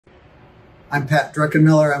I'm Pat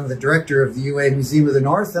Druckenmiller. I'm the director of the UA Museum of the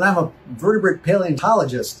North, and I'm a vertebrate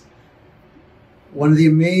paleontologist. One of the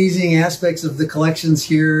amazing aspects of the collections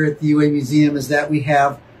here at the UA Museum is that we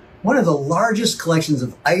have one of the largest collections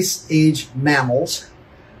of Ice Age mammals,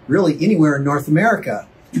 really anywhere in North America.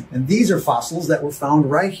 And these are fossils that were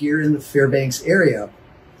found right here in the Fairbanks area.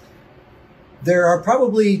 There are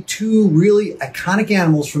probably two really iconic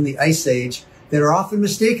animals from the Ice Age that are often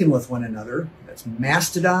mistaken with one another. That's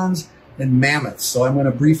mastodons and mammoths. So I'm going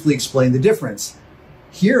to briefly explain the difference.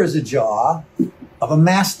 Here is a jaw of a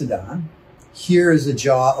mastodon. Here is a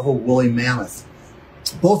jaw of a woolly mammoth.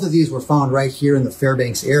 Both of these were found right here in the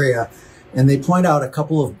Fairbanks area, and they point out a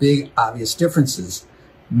couple of big obvious differences.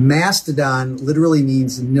 Mastodon literally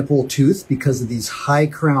means nipple tooth because of these high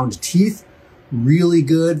crowned teeth, really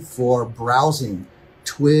good for browsing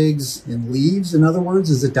twigs and leaves, in other words,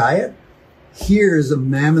 as a diet. Here is a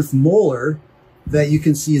mammoth molar that you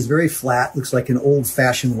can see is very flat, looks like an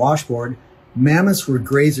old-fashioned washboard. Mammoths were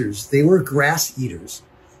grazers. They were grass eaters.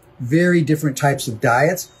 Very different types of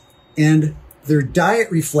diets, and their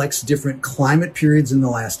diet reflects different climate periods in the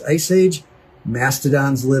last ice age.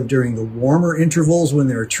 Mastodons lived during the warmer intervals when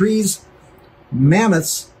there were trees.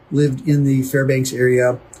 Mammoths lived in the Fairbanks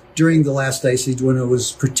area during the last ice age when it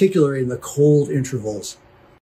was particularly in the cold intervals.